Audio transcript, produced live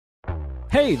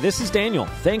Hey, this is Daniel.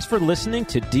 Thanks for listening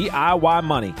to DIY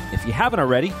Money. If you haven't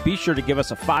already, be sure to give us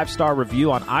a 5-star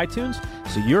review on iTunes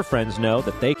so your friends know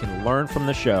that they can learn from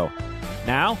the show.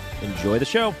 Now, enjoy the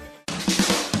show.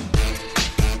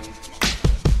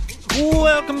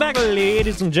 Welcome back,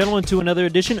 ladies and gentlemen, to another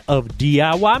edition of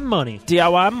DIY Money.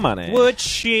 DIY Money. What's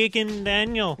shaking,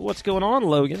 Daniel? What's going on,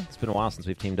 Logan? It's been a while since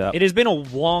we've teamed up. It has been a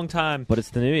long time. But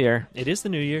it's the new year. It is the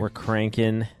new year. We're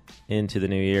cranking into the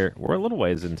new year. We're a little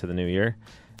ways into the new year.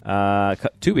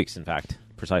 2 weeks, in fact,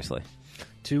 precisely.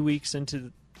 2 weeks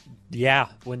into...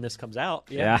 when this comes out.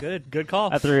 Yeah. Good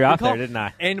call. I threw you out there, didn't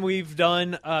I? And we've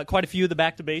done quite a few of the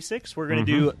Back to Basics. We're going to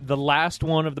do the last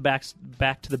one of the back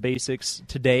to the Basics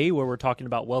today, where we're talking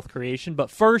about wealth creation. But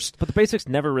first... But the basics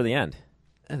never really end.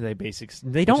 They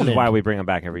don't Which is end. why we bring them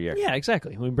back every year. Yeah,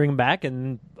 exactly. We bring them back,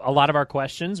 and a lot of our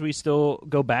questions, we still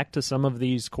go back to some of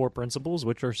these core principles,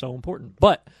 which are so important.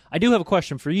 But I do have a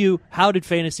question for you. How did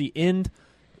fantasy end?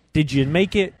 Did you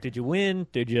make it? Did you win?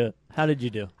 How did you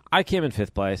do? I came in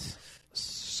 5th place.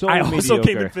 I also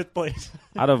came in 5th place.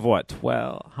 Out of what,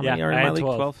 12? How many are in my league?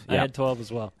 12? I had 12 as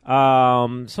well.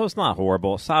 So it's not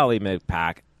horrible. Solidly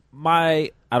mid-pack. I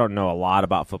don't know a lot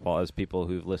about football, as people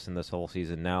who've listened this whole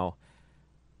season know.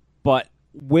 But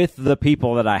with the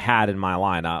people that I had in my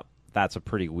lineup, that's a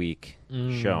pretty weak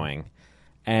showing.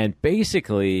 And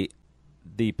basically,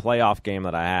 the playoff game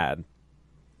that I had,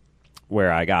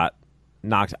 where I got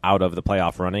knocked out of the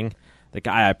playoff running, the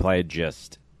guy I played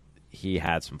he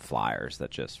had some flyers that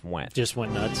just went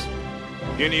nuts.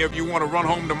 Any of you want to run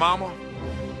home to mama?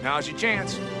 Now's your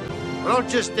chance. Well, don't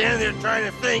just stand there trying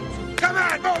to think. Come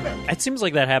on, move it! It seems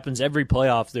like that happens every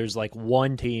playoff. There's like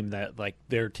one team that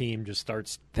their team just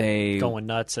starts going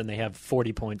nuts, and they have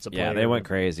 40 points a play. Yeah, they went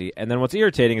crazy. And then what's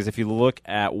irritating is if you look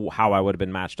at how I would have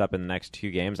been matched up in the next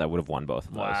 2 games, I would have won both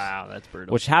of those. Wow, that's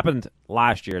brutal. Which happened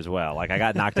last year as well. Like, I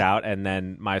got knocked out, and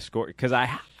then my score, because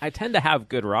I tend to have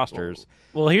good rosters.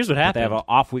 Well, here's what happened. They have an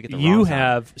off week at the wrong You time.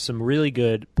 have some really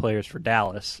good players for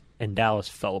Dallas, and Dallas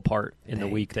fell apart in the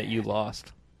week that you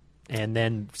lost. And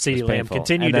then CeeDee Lamb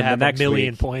continued to have a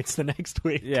million points the next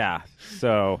week. Yeah,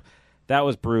 so that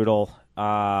was brutal.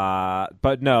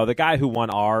 But no, the guy who won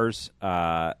ours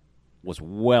was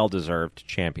well-deserved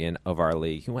champion of our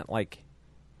league. He went like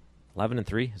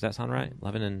 11-3. Does that sound right?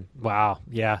 11 and wow,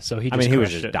 yeah. So he was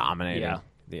crushed just it. dominating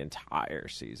the entire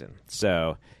season.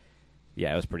 So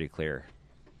yeah, it was pretty clear.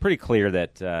 Pretty clear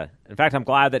that. In fact, I'm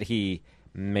glad that he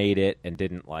made it and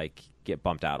didn't get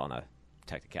bumped out on a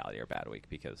technicality or bad week,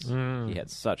 because he had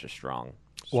such a strong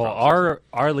our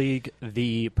league,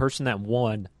 the person that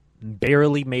won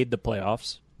barely made the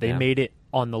playoffs. They made it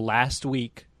on the last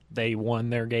week. They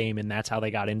won their game, and that's how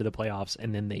they got into the playoffs,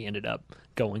 and then they ended up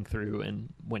going through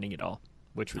and winning it all,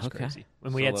 which was crazy.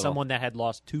 And we had someone that had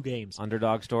lost 2 games.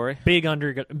 Underdog story? Big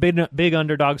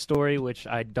underdog story, which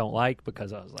I don't like,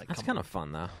 because I was like, that's kind of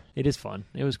fun, though. It is fun.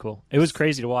 It was cool. It was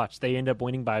crazy to watch. They ended up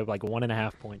winning by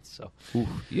 1.5 points. So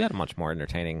you had a much more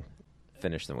entertaining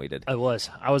finish than we did. I was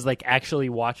actually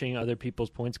watching other people's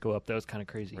points go up. That was kind of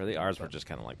crazy. Really? Ours were just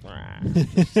kind of like...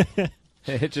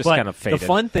 It just kind of faded. The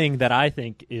fun thing that I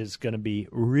think is going to be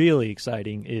really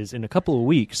exciting is in a couple of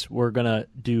weeks, we're going to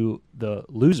do the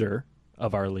loser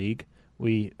of our league.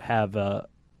 We have a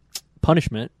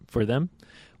punishment for them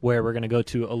where we're going to go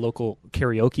to a local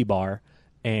karaoke bar,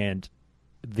 and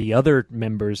the other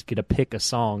members get to pick a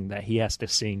song that he has to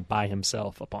sing by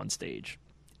himself up on stage.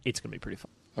 It's going to be pretty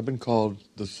fun. I've been called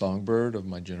the songbird of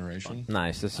my generation.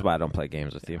 Nice. This is why I don't play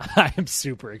games with you. I am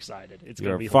super excited. It's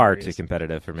going to be far hilarious. too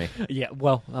competitive for me. Yeah,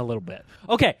 well, a little bit.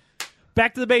 Okay,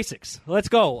 back to the basics. Let's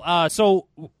go. So,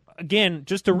 again,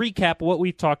 just to recap what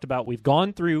we've talked about, we've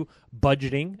gone through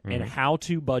budgeting and how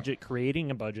to budget,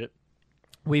 creating a budget.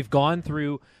 We've gone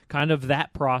through kind of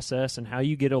that process and how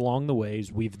you get along the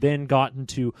ways. We've then gotten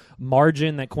to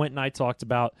margin that Quint and I talked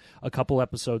about a couple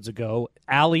episodes ago.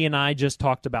 Allie and I just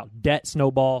talked about debt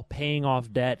snowball, paying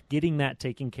off debt, getting that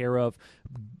taken care of,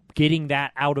 getting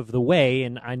that out of the way.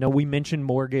 And I know we mentioned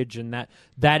mortgage, and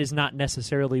that is not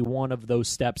necessarily one of those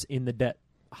steps in the debt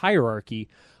hierarchy.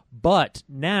 But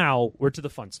now we're to the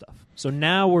fun stuff. So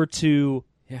now we're to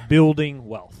building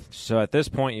wealth. So at this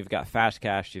point, you've got fast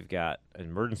cash, you've got an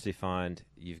emergency fund,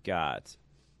 you've got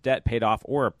debt paid off,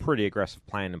 or a pretty aggressive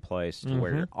plan in place to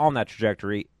where you're on that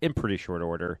trajectory in pretty short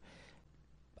order.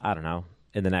 I don't know,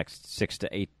 in the next 6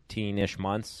 to 18-ish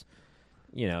months,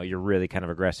 you're really kind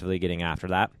of aggressively getting after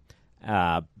that,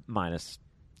 minus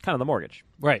kind of the mortgage,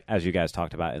 right? As you guys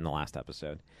talked about in the last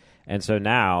episode. And so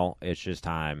now it's just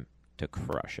time to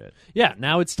crush it. Yeah,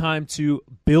 now it's time to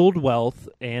build wealth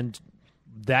and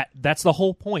that's the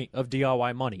whole point of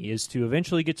DIY money, is to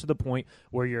eventually get to the point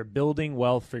where you're building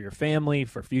wealth for your family,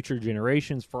 for future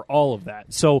generations, for all of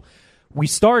that. So we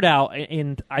start out,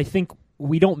 and I think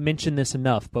we don't mention this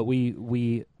enough, but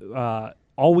we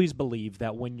always believe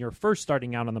that when you're first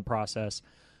starting out in the process,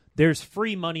 there's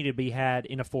free money to be had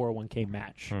in a 401k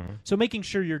match. Mm-hmm. So making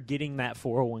sure you're getting that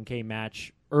 401k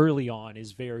match early on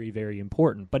is very, very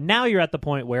important. But now you're at the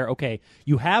point where, okay,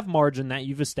 you have margin that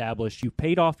you've established, you've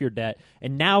paid off your debt,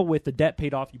 and now with the debt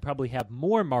paid off, you probably have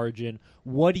more margin.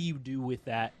 What do you do with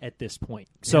that at this point?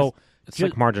 So it's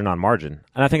like margin on margin.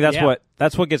 And I think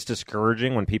that's what gets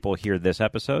discouraging when people hear this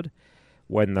episode,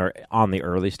 when they're on the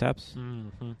early steps,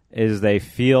 is they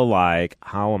feel like,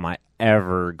 how am I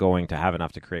ever going to have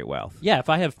enough to create wealth? Yeah, if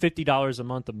I have $50 a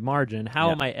month of margin,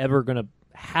 how am I ever going to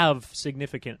have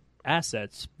significant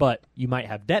assets? But you might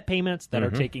have debt payments that are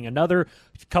taking another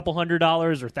couple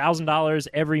 $100 or $1,000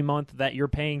 every month that you're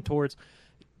paying towards.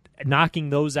 Knocking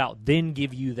those out then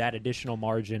give you that additional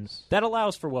margin that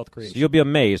allows for wealth creation. So you'll be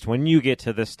amazed when you get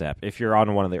to this step, if you're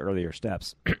on one of the earlier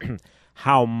steps,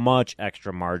 how much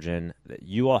extra margin that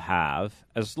you will have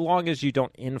as long as you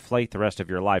don't inflate the rest of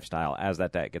your lifestyle as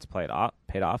that debt gets paid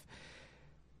off.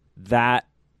 That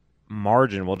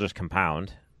margin will just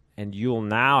compound, and you'll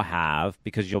now have,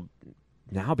 because you'll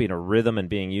now be in a rhythm and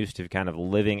being used to kind of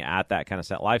living at that kind of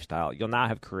set lifestyle, you'll now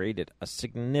have created a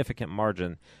significant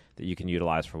margin that you can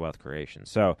utilize for wealth creation.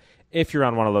 So if you're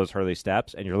on one of those early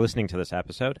steps and you're listening to this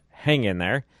episode, hang in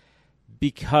there,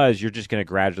 because you're just going to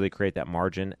gradually create that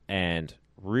margin and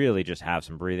really just have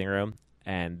some breathing room.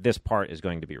 And this part is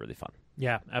going to be really fun.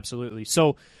 Yeah, absolutely.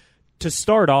 So to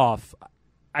start off,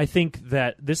 I think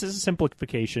that this is a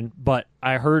simplification, but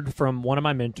I heard from one of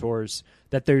my mentors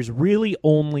that there's really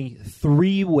only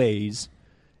 3 ways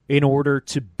in order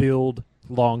to build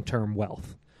long-term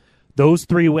wealth. Those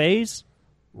 3 ways: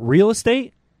 real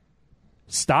estate,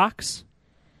 stocks,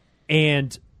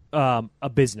 and a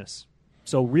business.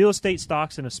 So real estate,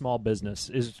 stocks, and a small business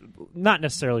is not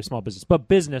necessarily small business, but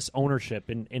business ownership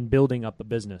and building up a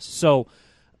business. So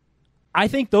I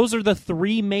think those are the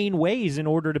 3 main ways in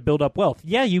order to build up wealth.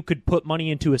 Yeah, you could put money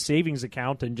into a savings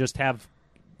account and just have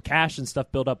cash and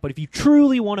stuff build up. But if you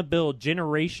truly want to build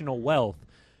generational wealth,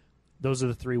 those are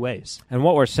the 3 ways. And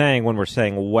what we're saying when we're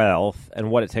saying wealth and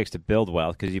what it takes to build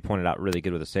wealth, because you pointed out really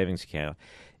good with a savings account,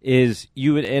 is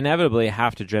you would inevitably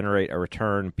have to generate a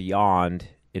return beyond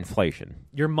inflation.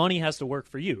 Your money has to work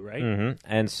for you, right? Mm-hmm.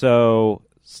 And so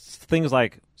things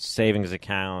like savings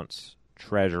accounts,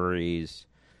 treasuries,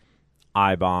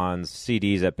 I-bonds,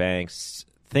 CDs at banks,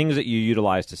 things that you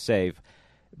utilize to save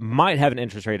might have an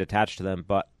interest rate attached to them,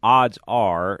 but odds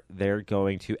are they're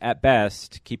going to, at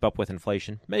best, keep up with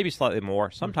inflation, maybe slightly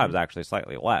more, sometimes actually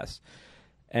slightly less.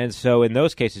 And so in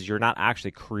those cases, you're not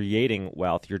actually creating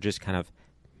wealth. You're just kind of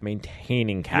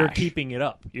maintaining cash. You're keeping it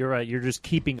up. You're right. You're just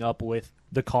keeping up with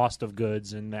the cost of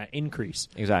goods and that increase.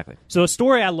 Exactly. So a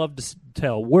story I love to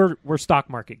tell, we're stock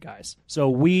market guys. So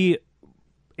we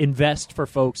invest for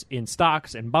folks in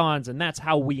stocks and bonds, and that's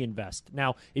how we invest.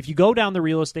 Now, if you go down the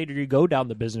real estate or you go down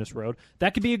the business road,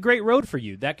 that could be a great road for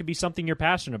you. That could be something you're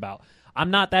passionate about. I'm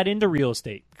not that into real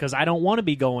estate because I don't want to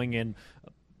be going and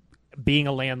being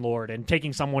a landlord and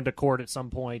taking someone to court at some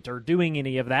point or doing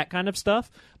any of that kind of stuff,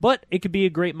 but it could be a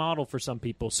great model for some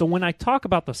people. So when I talk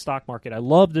about the stock market, I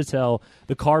love to tell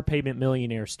the car payment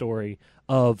millionaire story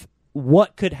of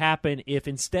what could happen if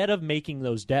instead of making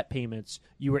those debt payments,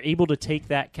 you were able to take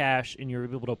that cash and you were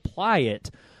able to apply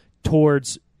it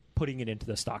towards putting it into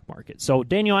the stock market. So,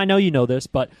 Daniel, I know you know this,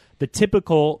 but the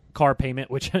typical car payment,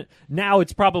 which now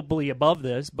it's probably above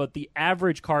this, but the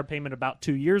average car payment about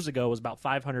 2 years ago was about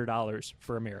 $500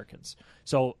 for Americans.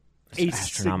 So it's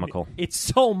astronomical. It's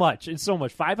so much. It's so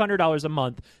much. $500 a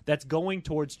month that's going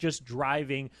towards just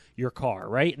driving your car,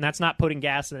 right? And that's not putting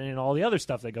gas in it and all the other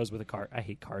stuff that goes with a car. I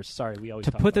hate cars. Sorry, we always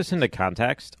to put this into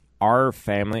context. Our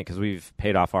family, because we've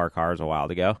paid off our cars a while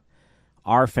ago,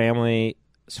 our family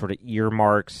sort of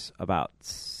earmarks about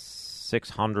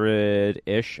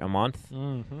 $600-ish a month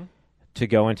to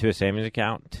go into a savings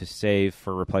account to save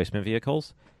for replacement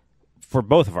vehicles for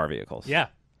both of our vehicles. Yeah,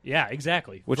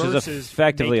 exactly. Which versus is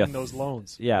effectively those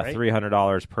loans. Yeah, right?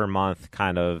 $300 per month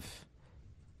kind of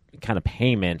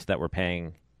payment that we're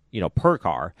paying, per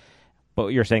car. But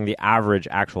you're saying the average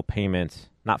actual payment,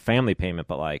 not family payment,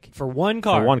 but like for one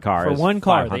car,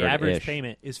 the average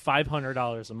payment is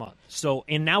 $500 a month. So,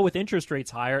 and now with interest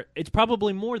rates higher, it's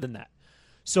probably more than that.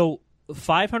 So,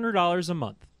 $500 a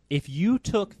month. If you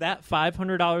took that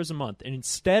 $500 a month and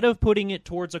instead of putting it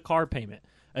towards a car payment,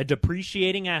 a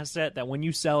depreciating asset that when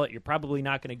you sell it, you're probably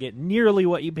not going to get nearly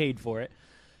what you paid for it.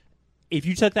 If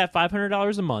you took that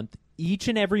 $500 a month, each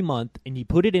and every month and you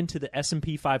put it into the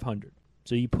S&P 500.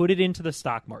 So you put it into the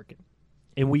stock market.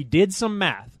 And we did some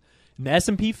math. And the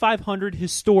S&P 500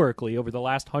 historically, over the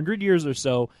last 100 years or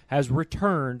so, has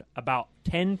returned about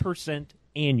 10%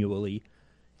 annually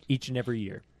each and every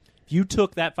year. If you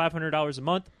took that $500 a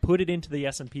month, put it into the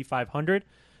S&P 500,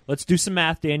 let's do some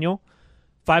math, Daniel.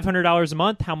 $500 a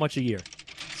month, how much a year?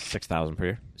 $6,000 per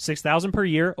year. $6,000 per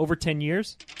year over 10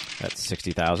 years? That's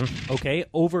 $60,000. Okay,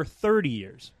 over 30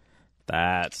 years.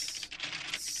 That's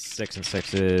 6 and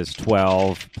 6 is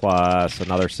 12 plus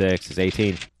another 6 is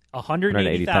 18.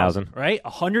 $180,000, right?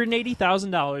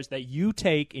 $180,000 that you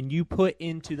take and you put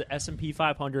into the S&P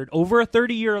 500 over a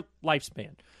 30-year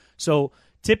lifespan. So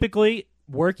typically,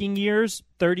 working years,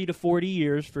 30 to 40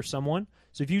 years for someone.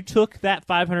 So if you took that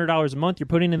 $500 a month, you're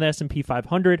putting in the S&P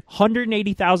 500,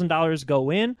 $180,000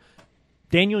 go in.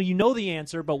 Daniel, you know the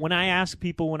answer, but when I ask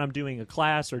people when I'm doing a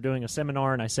class or doing a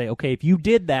seminar and I say, okay, if you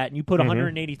did that and you put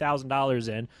 $180,000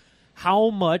 in, how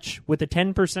much with a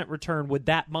 10% return would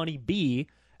that money be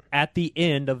at the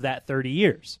end of that 30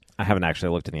 years? I haven't actually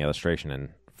looked at the illustration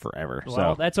in forever. Well,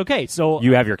 so that's okay. So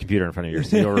you have your computer in front of you,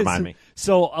 so you'll remind me.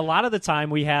 So a lot of the time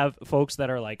we have folks that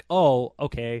are like, oh,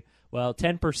 okay, well,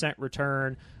 10%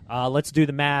 return. Let's do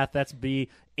the math. That's be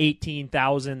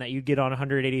 $18,000 that you get on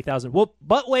 $180,000. Well,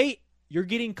 but wait, you're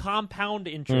getting compound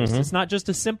interest. It's not just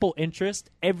a simple interest.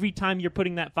 Every time you're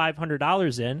putting that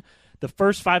 $500 in, the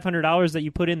first $500 that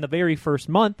you put in the very first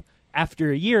month,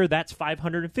 after a year, that's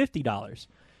 $550.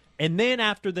 And then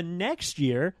after the next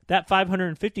year, that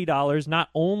 $550 not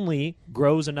only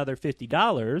grows another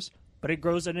 $50, but it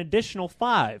grows an additional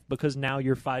 $5 because now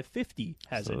your $550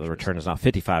 has So interest. the return is now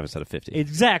 55 instead of 50.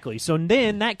 Exactly. So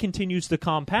then that continues to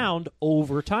compound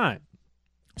over time.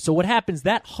 So what happens,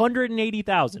 that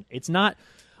 $180,000, it's not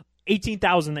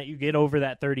 $18,000 that you get over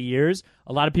that 30 years.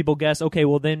 A lot of people guess, okay,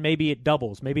 well then maybe it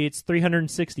doubles. Maybe it's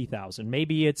 $360,000.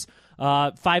 Maybe it's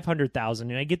 $500,000.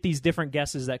 And I get these different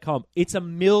guesses that come. It's $1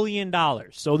 million.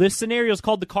 So this scenario is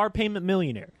called the car payment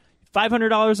millionaire.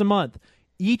 $500 a month.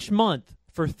 Each month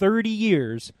for 30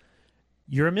 years,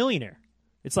 you're a millionaire.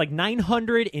 It's like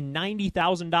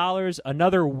 $990,000.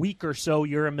 Another week or so,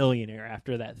 you're a millionaire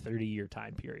after that 30-year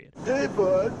time period. Hey,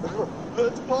 bud,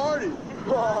 let's party.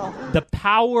 The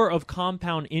power of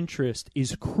compound interest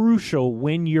is crucial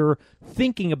when you're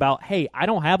thinking about, hey, I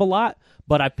don't have a lot,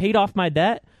 but I paid off my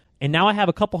debt, and now I have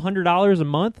a couple $100 a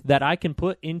month that I can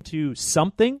put into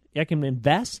something. I can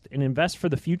invest for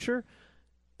the future.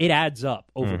 It adds up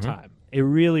over time. It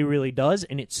really, really does,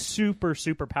 and it's super,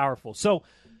 super powerful. So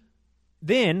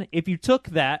then if you took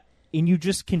that and you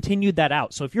just continued that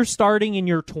out. So if you're starting in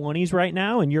your 20s right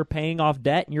now and you're paying off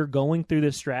debt and you're going through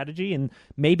this strategy and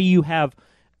maybe you have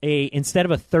instead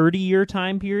of a 30-year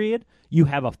time period, you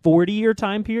have a 40-year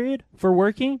time period for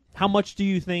working, how much do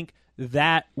you think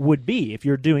that would be if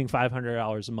you're doing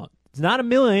 $500 a month? It's not $1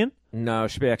 million. No, it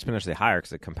should be exponentially higher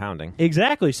because it's compounding.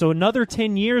 Exactly. So another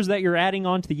 10 years that you're adding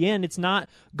on to the end, it's not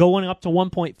going up to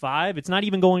 1.5. It's not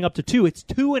even going up to 2. It's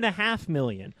 $2.5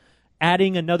 million.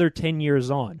 Adding another 10 years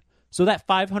on. So that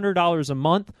 $500 a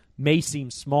month may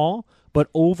seem small, but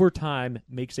over time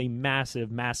makes a massive,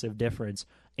 massive difference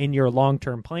in your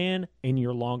long-term plan, in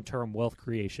your long-term wealth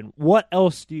creation. What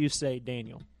else do you say,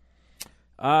 Daniel?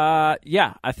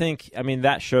 Yeah, I mean,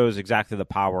 that shows exactly the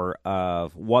power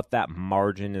of what that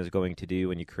margin is going to do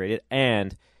when you create it,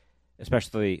 and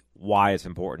especially why it's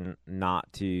important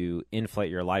not to inflate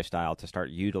your lifestyle to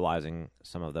start utilizing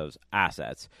some of those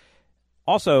assets.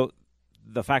 Also,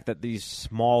 the fact that these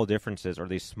small differences or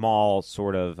these small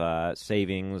sort of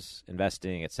savings,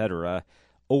 investing, etc.,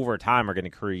 over time are going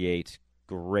to create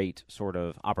great sort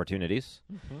of opportunities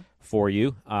for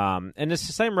you. And it's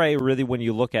the same way, really, when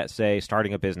you look at, say,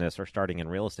 starting a business or starting in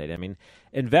real estate. I mean,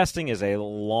 investing is a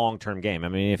long-term game. I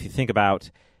mean, if you think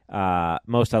about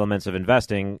most elements of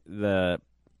investing, what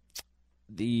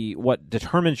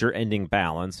determines your ending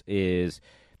balance is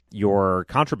your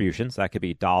contributions, that could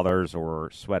be dollars or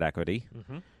sweat equity,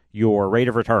 your rate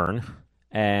of return,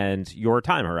 and your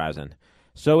time horizon.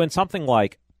 So in something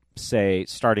like, say,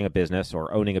 starting a business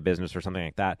or owning a business or something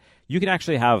like that, you can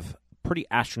actually have pretty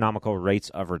astronomical rates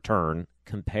of return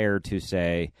compared to,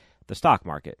 say, the stock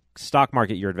market. Stock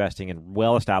market, you're investing in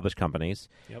well-established companies.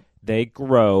 Yep. They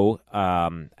grow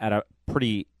at a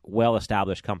pretty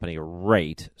well-established company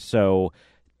rate. So,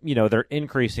 they're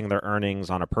increasing their earnings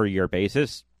on a per-year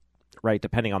basis. Right,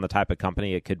 depending on the type of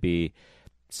company, it could be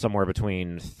somewhere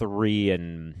between 3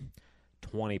 and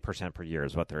 20% per year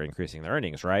is what they're increasing their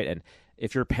earnings, right? And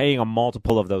if you're paying a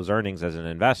multiple of those earnings as an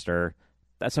investor,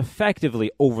 that's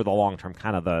effectively over the long term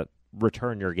kind of the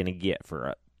return you're going to get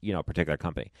for a particular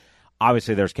company.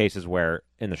 Obviously, there's cases where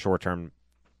in the short term,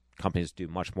 companies do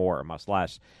much more or much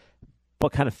less,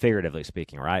 but kind of figuratively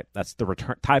speaking, right? That's the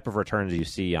type of returns you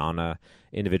see on a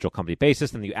individual company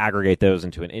basis, and you aggregate those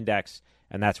into an index,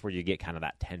 and that's where you get kind of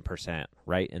that 10%,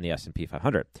 right, in the S&P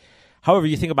 500. However,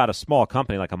 you think about a small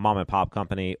company like a mom and pop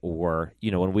company, or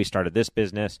when we started this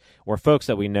business, or folks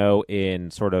that we know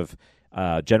in sort of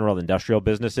general industrial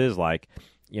businesses like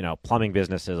plumbing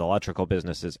businesses, electrical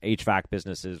businesses, HVAC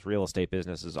businesses, real estate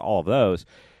businesses, all of those.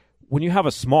 When you have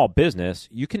a small business,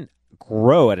 you can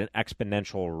grow at an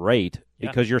exponential rate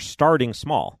because you're starting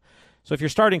small. So if you're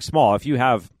starting small, if you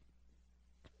have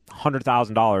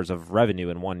 $100,000 of revenue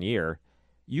in 1 year,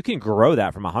 you can grow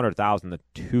that from $100,000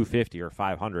 to $250 or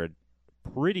 $500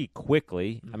 pretty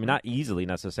quickly. I mean, not easily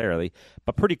necessarily,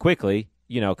 but pretty quickly,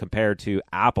 compared to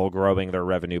Apple growing their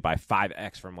revenue by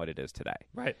 5x from what it is today.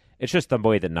 Right. It's just the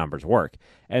way the numbers work.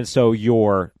 And so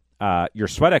your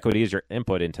sweat equity is your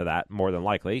input into that, more than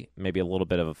likely, maybe a little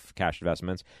bit of cash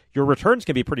investments. Your returns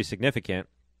can be pretty significant.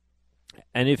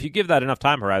 And if you give that enough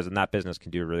time horizon, that business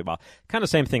can do really well. Kind of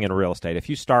same thing in real estate. If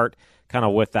you start kind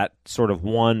of with that sort of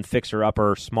one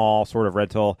fixer-upper, small sort of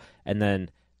rental, and then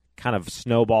kind of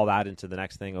snowball that into the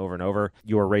next thing over and over,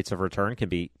 your rates of return can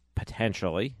be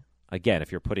potentially, again,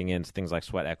 if you're putting in things like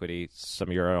sweat equity, some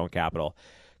of your own capital,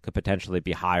 could potentially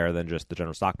be higher than just the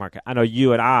general stock market. I know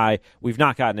you and we've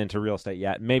not gotten into real estate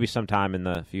yet. Maybe sometime in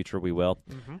the future we will.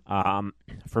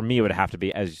 For me, it would have to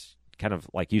be, as kind of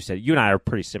like you said, you and I are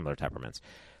pretty similar temperaments.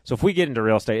 So if we get into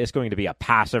real estate, it's going to be a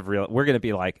passive we're going to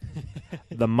be like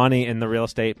the money in the real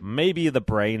estate, maybe the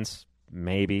brains,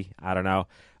 maybe, I don't know.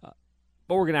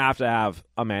 But we're going to have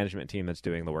a management team that's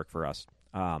doing the work for us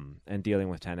and dealing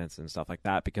with tenants and stuff like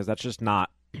that, because that's just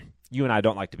not, you and I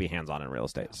don't like to be hands-on in real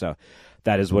estate. So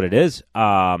that is what it is.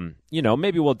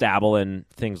 Maybe we'll dabble in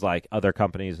things like other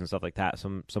companies and stuff like that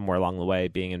somewhere along the way,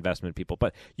 being investment people.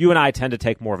 But you and I tend to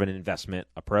take more of an investment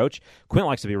approach. Quint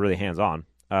likes to be really hands-on.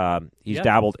 He's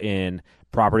dabbled in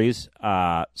properties,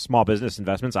 small business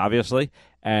investments, obviously,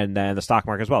 and then the stock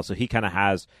market as well. So he kind of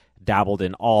has dabbled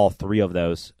in all three of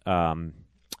those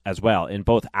as well, in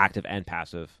both active and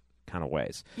passive kind of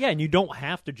ways. Yeah, and you don't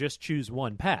have to just choose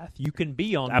one path. You can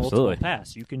be on multiple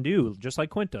paths. You can do, just like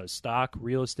Quint does, stock,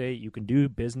 real estate. You can do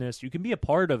business. You can be a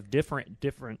part of different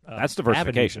that's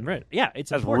diversification. Yeah,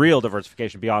 that's real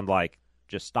diversification beyond like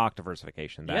just stock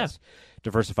diversification. That's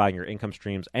diversifying your income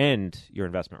streams and your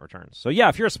investment returns. So yeah,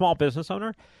 if you're a small business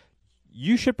owner,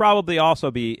 you should probably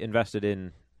also be invested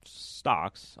in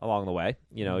stocks along the way,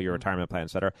 your retirement plan,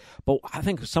 et cetera. But I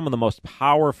think some of the most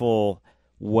powerful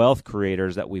wealth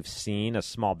creators that we've seen as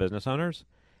small business owners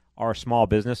are small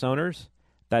business owners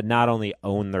that not only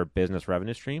own their business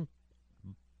revenue stream,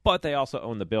 but they also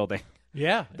own the building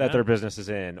that their business is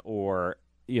in, or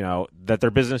that their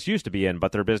business used to be in,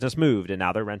 but their business moved, and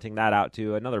now they're renting that out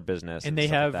to another business. And they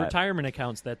have retirement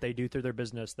accounts that they do through their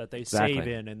business that they save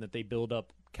in, and that they build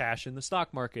up cash in the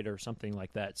stock market or something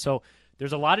like that. So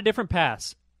there's a lot of different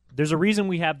paths. There's a reason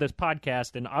we have this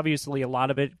podcast, and obviously a lot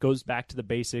of it goes back to the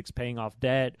basics, paying off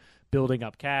debt, building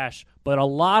up cash. But a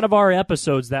lot of our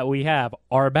episodes that we have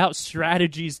are about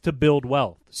strategies to build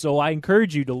wealth. So I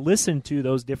encourage you to listen to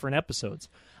those different episodes.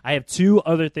 I have two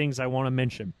other things I want to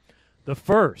mention. The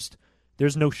first,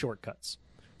 there's no shortcuts.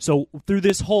 So through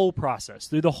this whole process,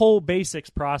 through the whole basics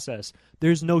process,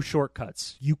 there's no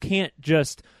shortcuts. You can't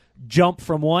just jump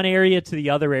from one area to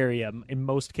the other area in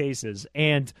most cases.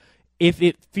 And if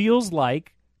it feels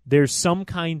like there's some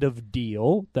kind of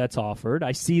deal that's offered,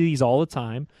 I see these all the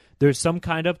time, there's some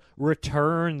kind of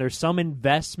return, there's some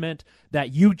investment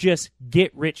that you just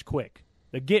get rich quick.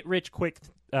 The get rich quick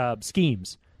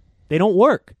schemes, they don't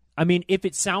work. I mean, if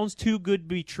it sounds too good to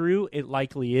be true, it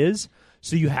likely is.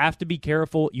 So you have to be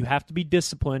careful. You have to be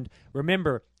disciplined.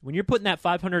 Remember, when you're putting that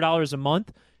 $500 a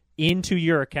month into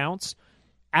your accounts,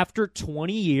 after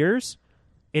 20 years,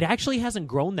 it actually hasn't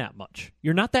grown that much.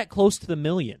 You're not that close to the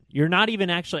million. You're not even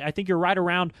actually, I think you're right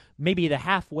around maybe the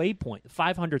halfway point,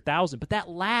 500,000. But that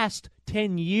last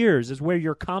 10 years is where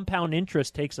your compound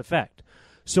interest takes effect.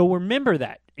 So remember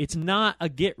that. It's not a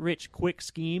get-rich-quick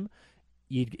scheme.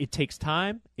 It takes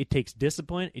time, it takes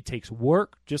discipline, it takes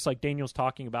work, just like Daniel's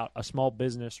talking about a small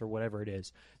business or whatever it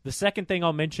is. The second thing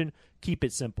I'll mention, keep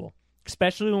it simple.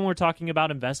 Especially when we're talking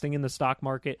about investing in the stock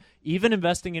market, even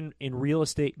investing in real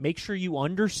estate, make sure you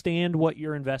understand what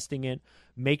you're investing in.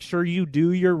 Make sure you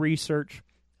do your research.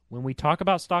 When we talk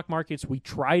about stock markets, we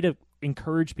try to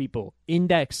encourage people,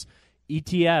 index,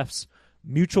 ETFs,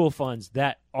 mutual funds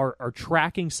that are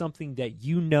tracking something that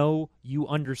you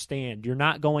understand. You're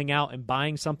not going out and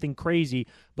buying something crazy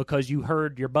because you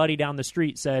heard your buddy down the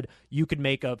street said you could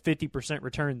make a 50%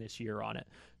 return this year on it.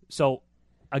 So,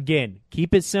 again,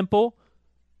 keep it simple.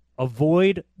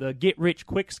 Avoid the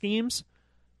get-rich-quick schemes,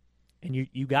 and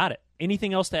you got it.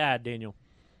 Anything else to add, Daniel?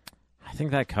 I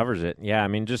think that covers it. Yeah, I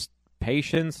mean, just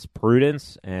patience,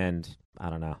 prudence, and I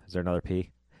don't know. Is there another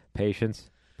P? Patience,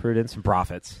 prudence, and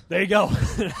profits. There you go.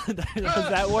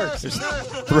 That works. Just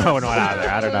throwing one out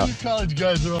there. I don't know. You college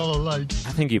guys are all alike.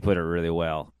 I think you put it really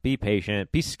well. Be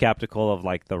patient. Be skeptical of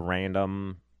like the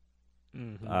random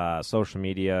social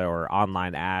media or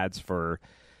online ads for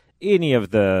any of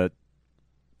the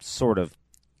sort of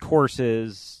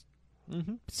courses,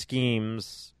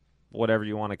 schemes, whatever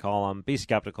you want to call them. Be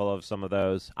skeptical of some of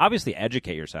those. Obviously,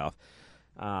 educate yourself.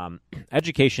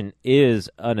 Education is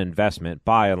an investment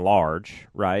by and large,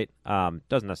 right?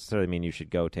 Doesn't necessarily mean you should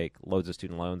go take loads of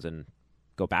student loans and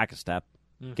go back a step,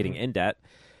 getting in debt.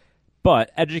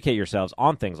 But educate yourselves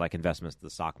on things like investments in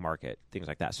the stock market, things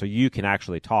like that, so you can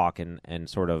actually talk and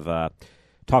sort of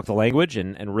talk the language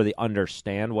and really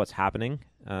understand what's happening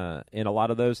in a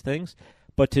lot of those things.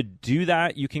 But to do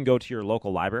that, you can go to your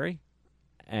local library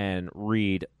and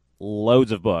read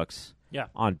loads of books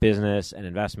on business and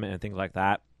investment and things like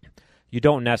that. You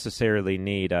don't necessarily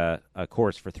need a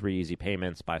course for 3 Easy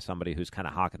Payments by somebody who's kind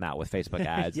of hawking that with Facebook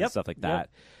ads and stuff like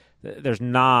that. There's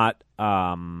not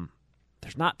tons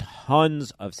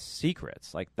of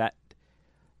secrets like that.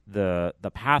 The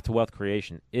path to wealth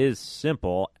creation is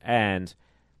simple, and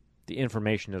the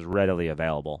information is readily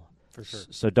available. For sure.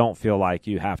 So don't feel like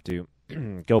you have to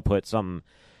go put some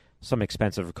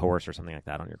expensive course or something like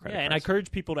that on your credit card. And I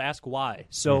encourage people to ask why.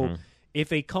 So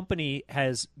if a company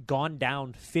has gone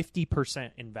down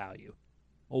 50% in value,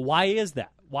 well, why is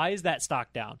that? Why is that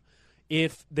stock down?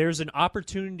 If there's an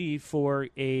opportunity for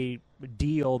a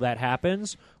deal that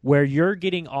happens where you're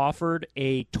getting offered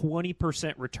a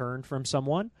 20% return from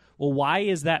someone, well, why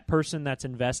is that person that's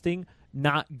investing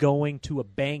not going to a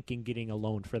bank and getting a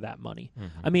loan for that money?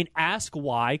 I mean, ask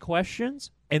why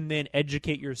questions and then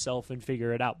educate yourself and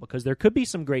figure it out, because there could be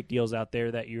some great deals out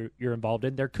there that you're involved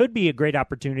in. There could be a great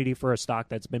opportunity for a stock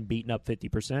that's been beaten up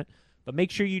 50%, but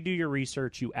make sure you do your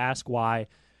research, you ask why,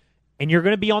 and you're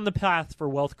going to be on the path for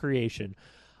wealth creation.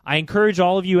 I encourage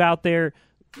all of you out there,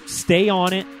 stay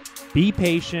on it, be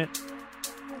patient,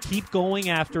 keep going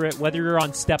after it, whether you're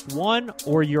on step 1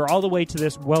 or you're all the way to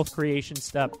this wealth creation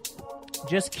step.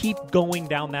 Just keep going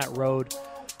down that road.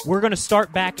 We're going to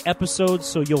start back episodes,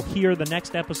 so you'll hear the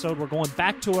next episode. We're going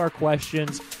back to our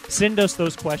questions. Send us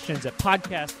those questions at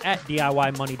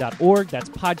podcast@DIYmoney.org. That's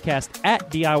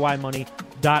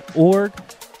podcast@DIYmoney.org.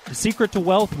 The secret to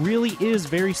wealth really is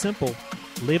very simple.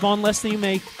 Live on less than you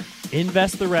make,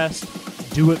 invest the rest,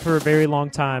 do it for a very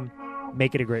long time,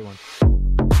 make it a great one.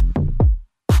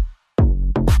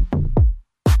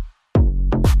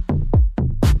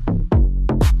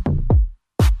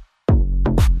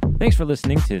 Thanks for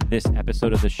listening to this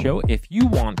episode of the show. If you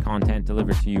want content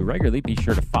delivered to you regularly, be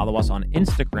sure to follow us on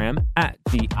Instagram at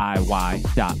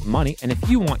DIY.money. And if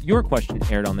you want your question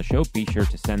aired on the show, be sure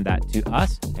to send that to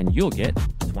us, and you'll get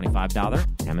a $25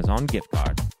 Amazon gift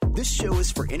card. This show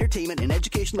is for entertainment and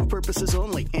educational purposes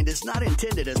only and is not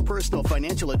intended as personal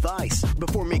financial advice.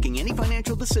 Before making any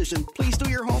financial decision, please do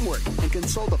your homework and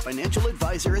consult a financial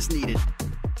advisor as needed.